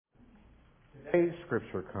Today's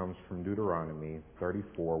scripture comes from Deuteronomy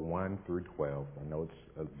 34, 1 through 12. I know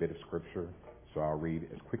it's a bit of scripture, so I'll read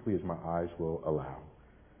as quickly as my eyes will allow.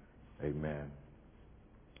 Amen.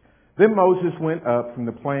 Then Moses went up from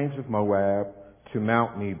the plains of Moab to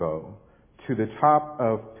Mount Nebo, to the top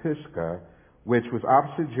of Pisgah, which was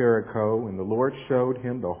opposite Jericho, and the Lord showed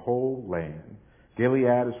him the whole land, Gilead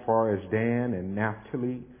as far as Dan and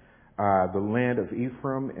Naphtali, the land of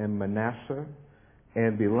Ephraim and Manasseh,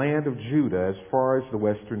 and the land of Judah as far as the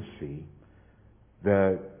western sea.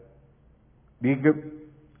 I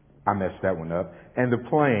messed that one up. And the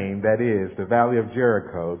plain, that is, the valley of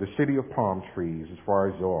Jericho, the city of palm trees as far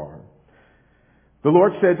as Zoar. The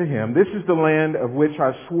Lord said to him, "This is the land of which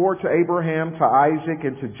I swore to Abraham, to Isaac,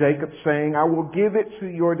 and to Jacob, saying, I will give it to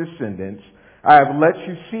your descendants. I have let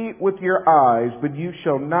you see it with your eyes, but you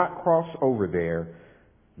shall not cross over there."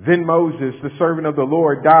 Then Moses, the servant of the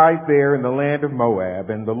Lord, died there in the land of Moab,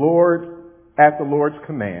 and at the Lord's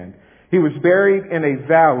command, he was buried in a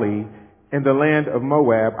valley in the land of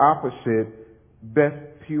Moab opposite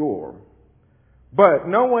Beth Peor. But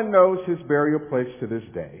no one knows his burial place to this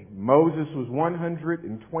day. Moses was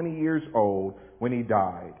 120 years old when he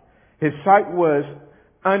died. His sight was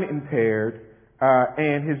unimpaired,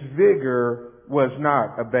 and his vigor was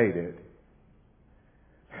not abated.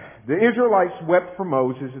 The Israelites wept for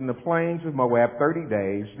Moses in the plains of Moab 30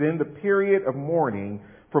 days. Then the period of mourning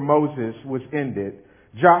for Moses was ended.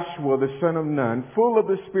 Joshua, the son of Nun, full of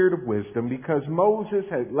the spirit of wisdom, because Moses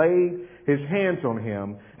had laid his hands on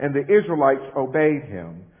him, and the Israelites obeyed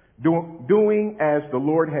him, doing as the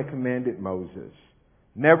Lord had commanded Moses.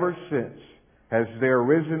 Never since has there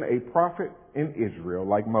arisen a prophet in Israel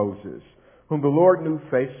like Moses, whom the Lord knew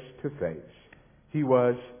face to face. He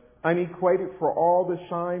was unequated for all the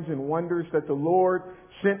signs and wonders that the Lord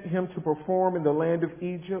sent him to perform in the land of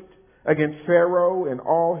Egypt, against Pharaoh and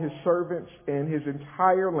all his servants and his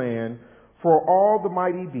entire land, for all the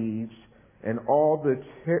mighty deeds and all the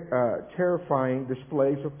terrifying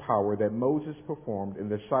displays of power that Moses performed in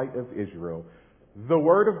the sight of Israel. The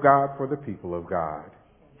word of God for the people of God.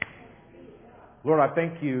 Lord, I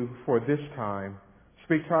thank you for this time.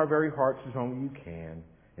 Speak to our very hearts as only you can.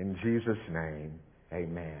 In Jesus' name,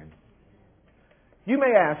 amen. You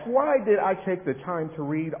may ask, why did I take the time to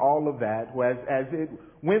read all of that as it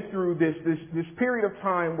went through this period of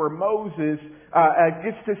time where Moses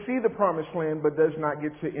gets to see the promised land but does not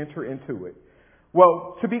get to enter into it?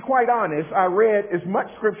 Well, to be quite honest, I read as much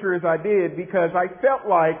scripture as I did because I felt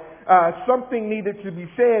like something needed to be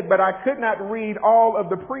said, but I could not read all of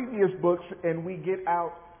the previous books and we get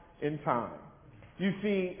out in time. You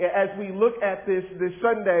see, as we look at this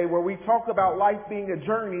Sunday where we talk about life being a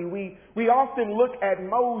journey, we often look at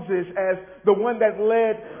Moses as the one that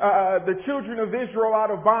led the children of Israel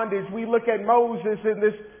out of bondage. We look at Moses in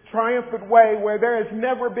this triumphant way where there has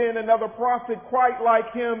never been another prophet quite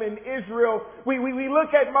like him in Israel. We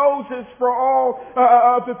look at Moses for all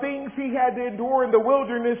of the things he had to endure in the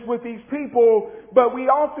wilderness with these people, but we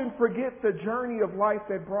often forget the journey of life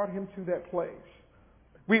that brought him to that place.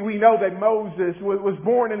 We know that Moses was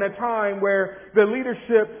born in a time where the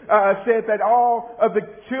leadership said that all of the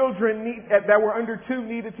children that were under 2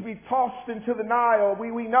 needed to be tossed into the Nile.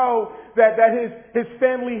 We know that his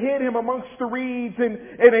family hid him amongst the reeds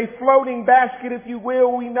in a floating basket, if you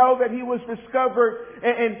will. We know that he was discovered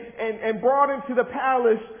and brought into the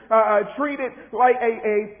palace, treated like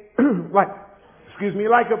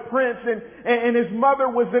like a prince, and his mother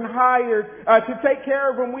was then hired to take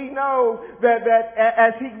care of him. We know that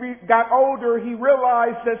as he got older, he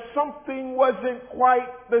realized that something wasn't quite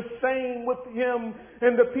the same with him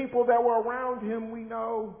and the people that were around him. We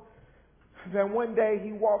know that one day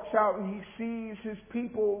he walks out and he sees his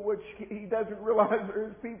people, which he doesn't realize are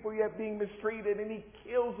his people, yet being mistreated, and he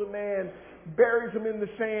kills a man, buries him in the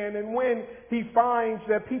sand. And when he finds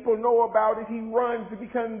that people know about it, he runs and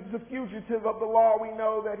becomes a fugitive of the law. We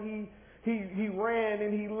know that he ran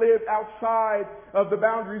and he lived outside of the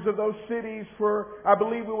boundaries of those cities for, I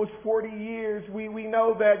believe it was 40 years. We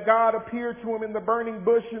know that God appeared to him in the burning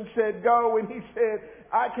bush and said, "Go." And he said,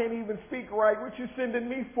 "I can't even speak right. What you sending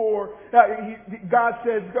me for?" God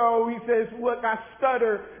says, "Go." He says, "Look, I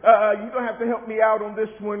stutter. You don't have to help me out on this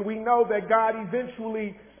one." We know that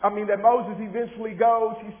that Moses eventually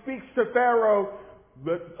goes. He speaks to Pharaoh.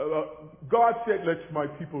 God said, "Let my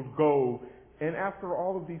people go." And after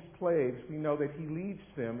all of these plagues, we know that he leads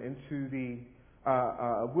them into the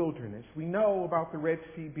wilderness. We know about the Red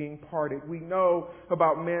Sea being parted. We know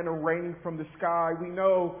about manna raining from the sky. We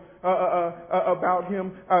know about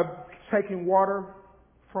him taking water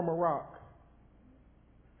from a rock.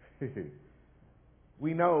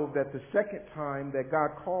 we know that the second time that God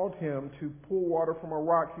called him to pull water from a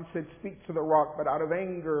rock, he said, speak to the rock. But out of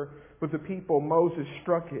anger with the people, Moses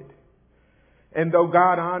struck it. And though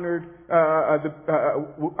God honored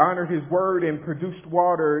his word and produced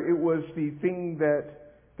water, it was the thing that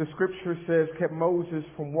the scripture says kept Moses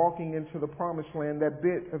from walking into the promised land, that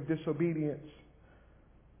bit of disobedience.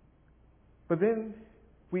 But then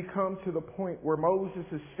we come to the point where Moses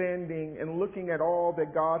is standing and looking at all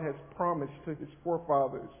that God has promised to his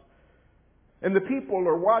forefathers. And the people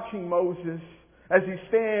are watching Moses as he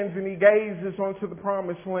stands and he gazes onto the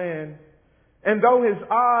promised land. And though his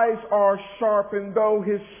eyes are sharp and though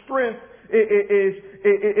his strength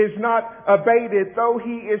is not abated, though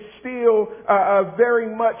he is still very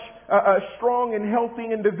much a strong and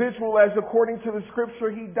healthy individual, as according to the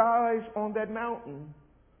scripture, he dies on that mountain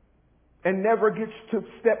and never gets to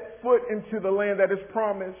step foot into the land that is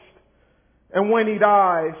promised. And when he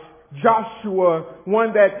dies, Joshua,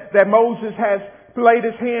 one that Moses has laid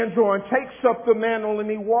his hands on, takes up the mantle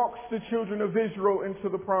and he walks the children of Israel into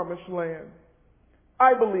the promised land.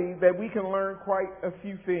 I believe that we can learn quite a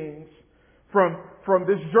few things from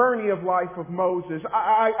this journey of life of Moses.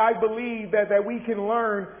 I believe that we can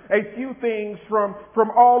learn a few things from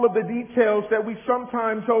all of the details that we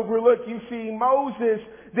sometimes overlook. You see, Moses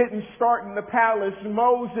didn't start in the palace.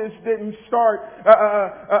 Moses didn't start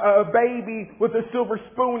a baby with a silver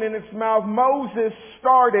spoon in its mouth. Moses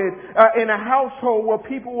started in a household where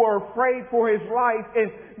people were afraid for his life,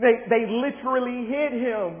 and they literally hid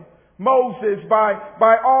him. Moses,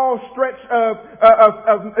 by all stretch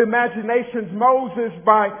of imaginations, Moses,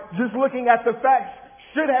 by just looking at the facts,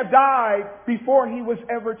 should have died before he was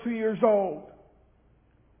ever 2 years old.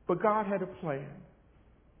 But God had a plan.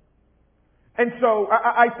 And so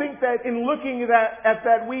I think that in looking at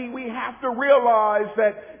that, we have to realize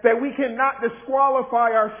that we cannot disqualify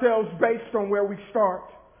ourselves based on where we start.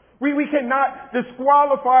 We cannot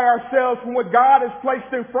disqualify ourselves from what God has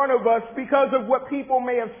placed in front of us because of what people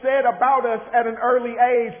may have said about us at an early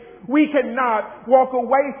age. We cannot walk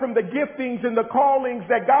away from the giftings and the callings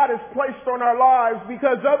that God has placed on our lives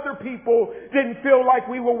because other people didn't feel like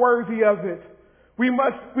we were worthy of it. We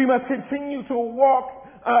must continue to walk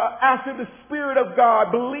after the Spirit of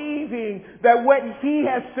God, believing that what He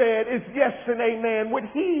has said is yes and amen. What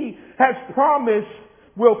He has promised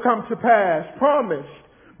will come to pass. Promised.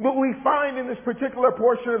 But we find in this particular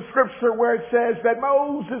portion of Scripture where it says that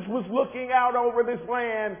Moses was looking out over this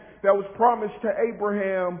land that was promised to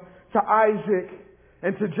Abraham, to Isaac,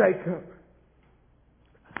 and to Jacob.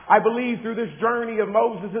 I believe through this journey of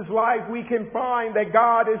Moses' life we can find that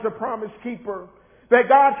God is a promise keeper. That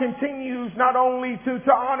God continues not only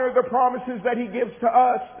to honor the promises that He gives to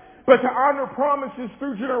us, but to honor promises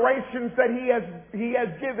through generations that He has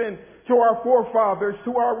given to our forefathers,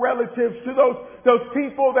 to our relatives, to those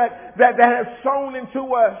people that have sown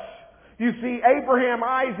into us. You see, Abraham,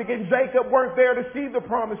 Isaac, and Jacob weren't there to see the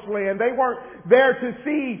promised land. They weren't there to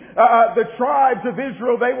see the tribes of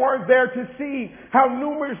Israel. They weren't there to see how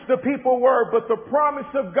numerous the people were. But the promise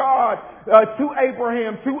of God to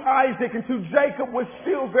Abraham, to Isaac, and to Jacob was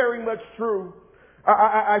still very much true.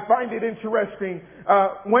 I find it interesting.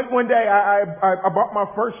 One day I bought my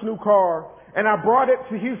first new car, and I brought it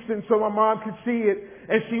to Houston so my mom could see it.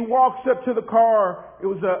 And she walks up to the car. It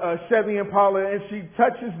was a Chevy Impala, and she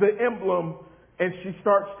touches the emblem, and she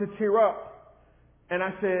starts to tear up. And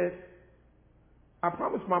I said, I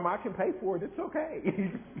promise, Mama, I can pay for it. It's okay.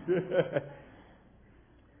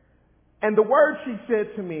 And the words she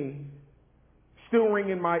said to me still ring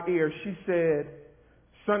in my ear. She said,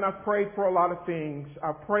 son, I've prayed for a lot of things.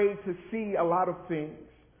 I've prayed to see a lot of things.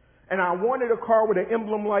 And I wanted a car with an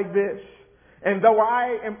emblem like this. And though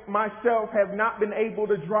I myself have not been able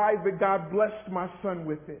to drive it, God blessed my son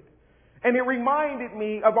with it. And it reminded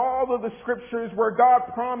me of all of the scriptures where God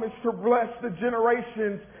promised to bless the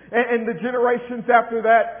generations and the generations after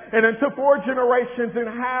that and unto 4 generations, and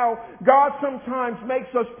how God sometimes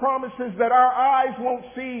makes us promises that our eyes won't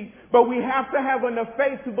see, but we have to have enough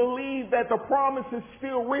faith to believe that the promise is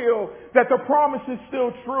still real, that the promise is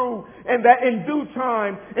still true, and that in due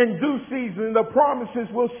time, in due season, the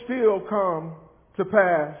promises will still come to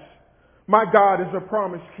pass. My God is a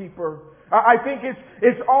promise keeper. I think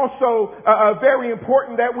it's also very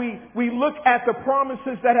important that we look at the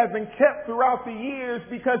promises that have been kept throughout the years,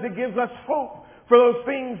 because it gives us hope for those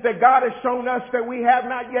things that God has shown us that we have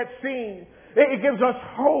not yet seen. It gives us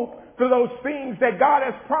hope for those things that God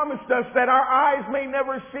has promised us that our eyes may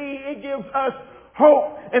never see. It gives us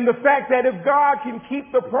hope in the fact that if God can keep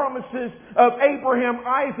the promises of Abraham,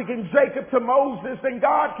 Isaac, and Jacob to Moses, then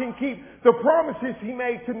God can keep the promises He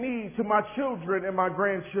made to me, to my children, and my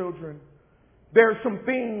grandchildren. There are some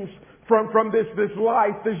things from this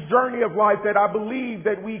life, this journey of life, that I believe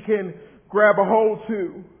that we can grab a hold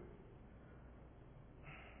to.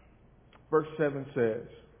 Verse 7 says,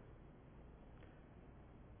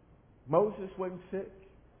 Moses wasn't sick.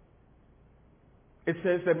 It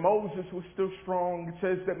says that Moses was still strong. It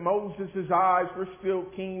says that Moses' eyes were still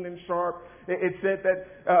keen and sharp. It said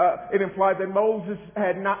that it implied that Moses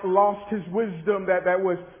had not lost his wisdom that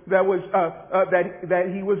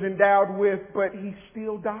he was endowed with, but he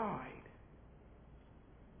still died.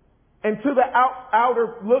 And to the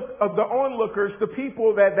outer look of the onlookers, the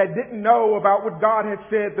people that didn't know about what God had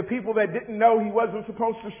said, the people that didn't know he wasn't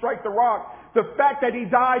supposed to strike the rock, the fact that he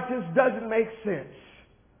died just doesn't make sense.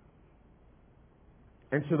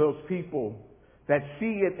 And to those people that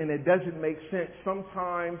see it and it doesn't make sense,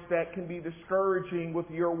 sometimes that can be discouraging with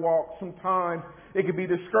your walk. Sometimes it can be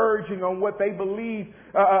discouraging on what they believe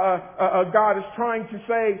God is trying to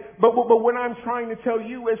say. But what I'm trying to tell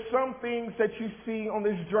you is some things that you see on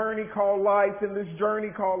this journey called life, and this journey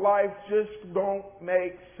called life just don't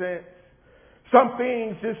make sense. Some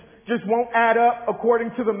things just won't add up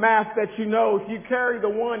according to the math that you know. If you carry the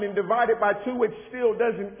 1 and divide it by 2, it still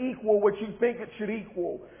doesn't equal what you think it should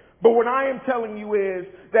equal. But what I am telling you is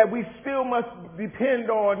that we still must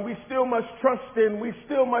depend on, we still must trust in, we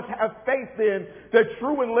still must have faith in the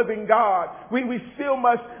true and living God. We still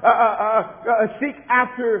must seek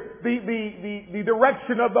after the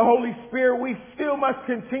direction of the Holy Spirit. We still must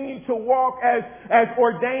continue to walk as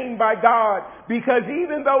ordained by God. Because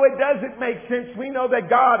even though it doesn't make sense, we know that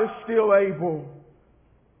God is still able.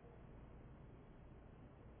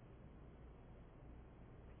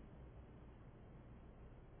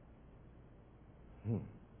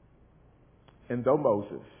 And though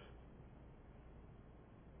Moses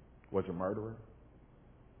was a murderer,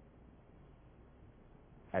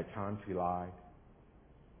 at times he lied,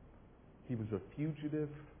 he was a fugitive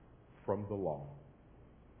from the law.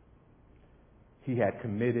 He had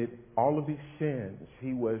committed all of these sins.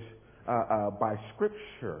 He was, by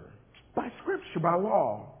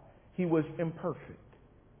law, he was imperfect.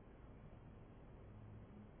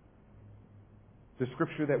 The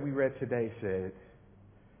scripture that we read today said,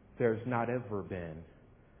 there's not ever been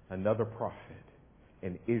another prophet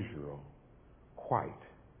in Israel quite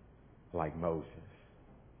like Moses.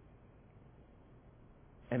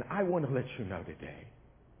 And I want to let you know today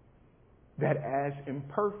that as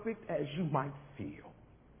imperfect as you might feel,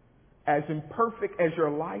 as imperfect as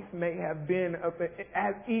your life may have been,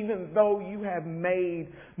 even though you have made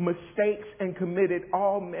mistakes and committed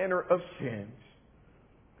all manner of sins,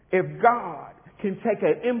 if God can take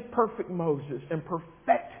an imperfect Moses and perfect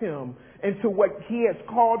him into what he has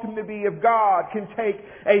called him to be, if God can take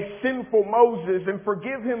a sinful Moses and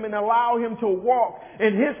forgive him and allow him to walk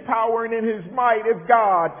in his power and in his might, if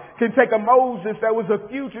God can take a Moses that was a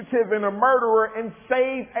fugitive and a murderer and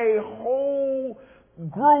save a whole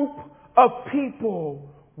group of people,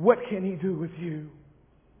 what can he do with you?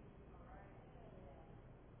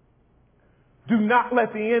 Do not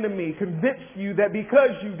let the enemy convince you that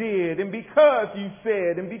because you did, and because you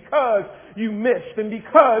said, and because you missed, and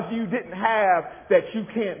because you didn't have, that you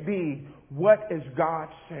can't be. What is God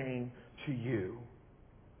saying to you?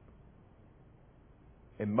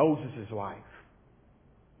 In Moses' life,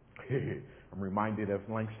 I'm reminded of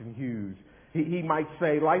Langston Hughes. He might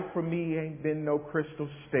say, life for me ain't been no crystal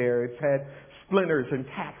stair. It's had splinters and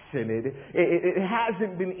tacks in it. It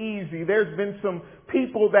hasn't been easy. There's been some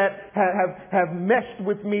people that have messed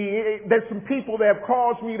with me. There's some people that have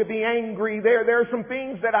caused me to be angry. There are some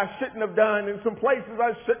things that I shouldn't have done and some places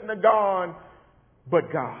I shouldn't have gone.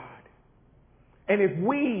 But God. And if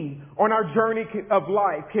we, on our journey of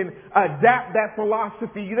life, can adapt that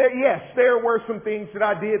philosophy, yes, there were some things that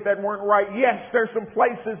I did that weren't right. Yes, there's some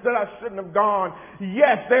places that I shouldn't have gone.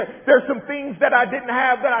 Yes, there's some things that I didn't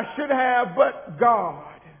have that I should have, but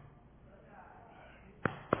God.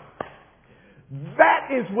 That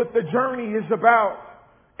is what the journey is about.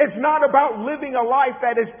 It's not about living a life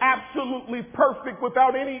that is absolutely perfect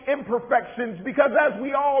without any imperfections, because as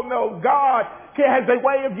we all know, God has a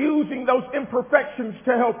way of using those imperfections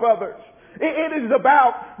to help others. It is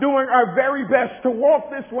about doing our very best to walk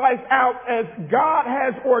this life out as God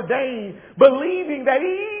has ordained, believing that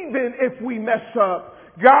even if we mess up,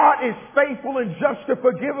 God is faithful and just to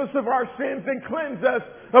forgive us of our sins and cleanse us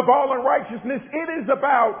of all unrighteousness. It is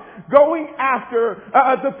about going after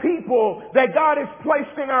the people that God has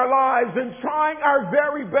placed in our lives and trying our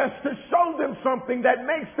very best to show them something that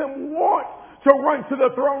makes them want to run to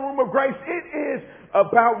the throne room of grace. It is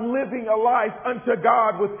about living a life unto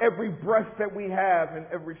God with every breath that we have and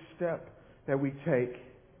every step that we take.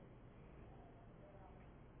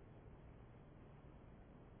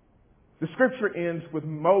 The scripture ends with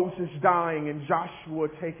Moses dying and Joshua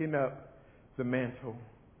taking up the mantle.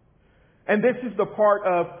 And this is the part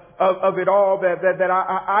of it all that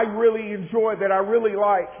I really enjoy, that I really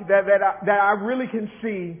like, that I really can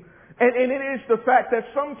see. And it is the fact that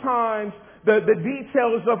sometimes the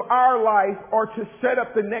details of our life are to set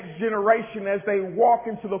up the next generation as they walk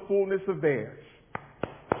into the fullness of theirs.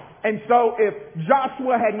 And so if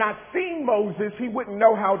Joshua had not seen Moses, he wouldn't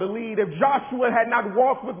know how to lead. If Joshua had not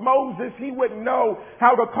walked with Moses, he wouldn't know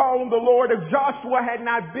how to call on the Lord. If Joshua had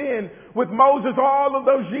not been with Moses all of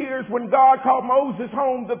those years when God called Moses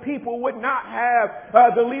home, the people would not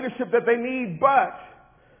have the leadership that they need. But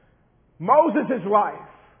Moses' life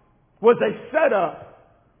was a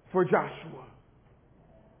setup for Joshua.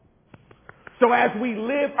 So as we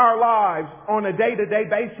live our lives on a day-to-day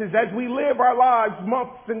basis, as we live our lives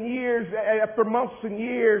months and years after months and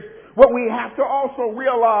years, what we have to also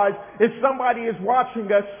realize is somebody is watching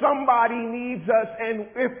us, somebody needs us, and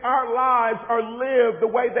if our lives are lived the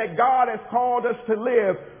way that God has called us to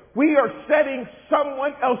live, we are setting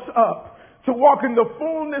someone else up to walk in the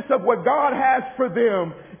fullness of what God has for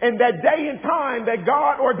them in that day and time that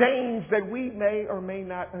God ordains that we may or may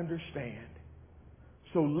not understand.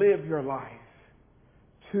 So live your life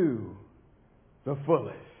to the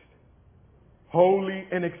fullest. Holy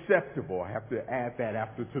and acceptable. I have to add that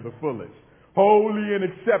after to the fullest. Holy and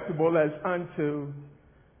acceptable as unto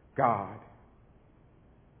God.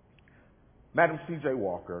 Madam C.J.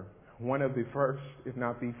 Walker, one of the first, if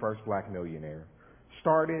not the first black millionaire,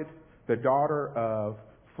 started the daughter of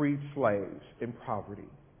freed slaves in poverty.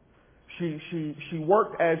 She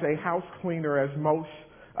worked as a house cleaner, as most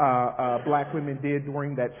black women did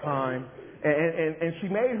during that time. And she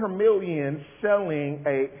made her millions selling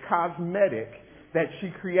a cosmetic that she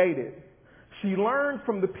created. She learned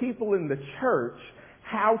from the people in the church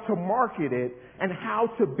how to market it and how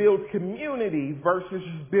to build community versus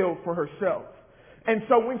build for herself. And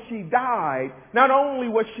so when she died, not only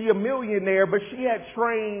was she a millionaire, but she had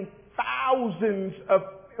trained thousands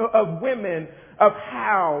of women of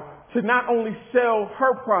how to not only sell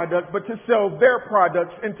her product, but to sell their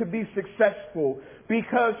products and to be successful,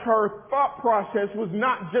 because her thought process was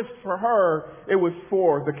not just for her, it was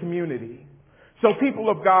for the community. So people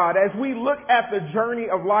of God, as we look at the journey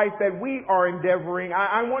of life that we are endeavoring,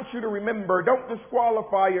 I want you to remember, don't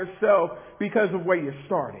disqualify yourself because of where you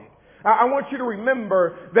started. I want you to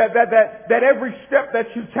remember that every step that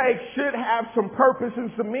you take should have some purpose and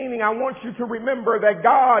some meaning. I want you to remember that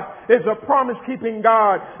God is a promise-keeping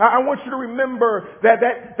God. I want you to remember that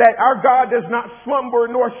our God does not slumber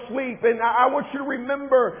nor sleep. And I want you to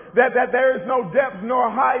remember that there is no depth, nor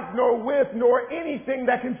height, nor width, nor anything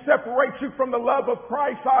that can separate you from the love of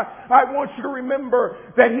Christ. I want you to remember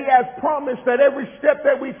that He has promised that every step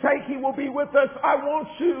that we take, He will be with us. I want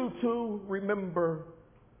you to remember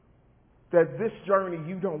that this journey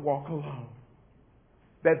you don't walk alone.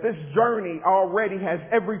 That this journey already has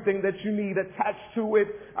everything that you need attached to it.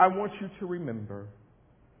 I want you to remember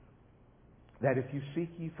that if you seek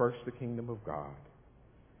ye first the kingdom of God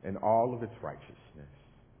and all of its righteousness,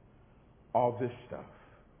 all this stuff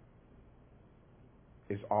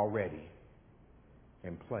is already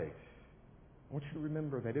in place. I want you to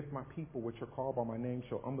remember that if my people, which are called by my name,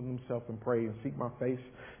 shall humble themselves and pray and seek my face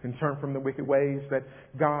and turn from the wicked ways, that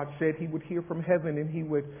God said He would hear from heaven and He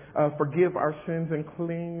would forgive our sins and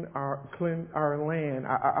cleanse our land.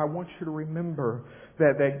 I want you to remember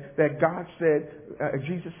that God said,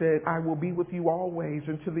 Jesus said, I will be with you always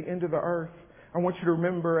and to the end of the earth. I want you to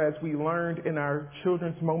remember, as we learned in our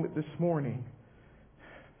children's moment this morning,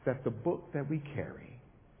 that the book that we carry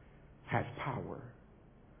has power.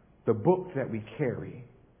 The book that we carry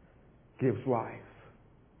gives life.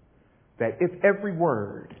 That if every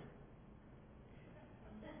word,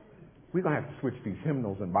 we're going to have to switch these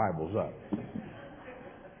hymnals and Bibles up.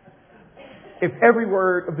 If every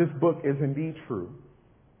word of this book is indeed true,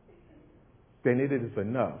 then it is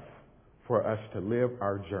enough for us to live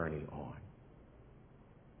our journey on.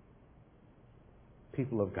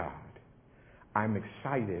 People of God, I'm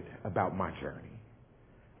excited about my journey.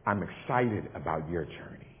 I'm excited about your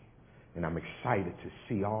journey. And I'm excited to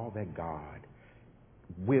see all that God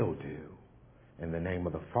will do. In the name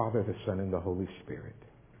of the Father, the Son, and the Holy Spirit.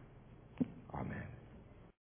 Amen.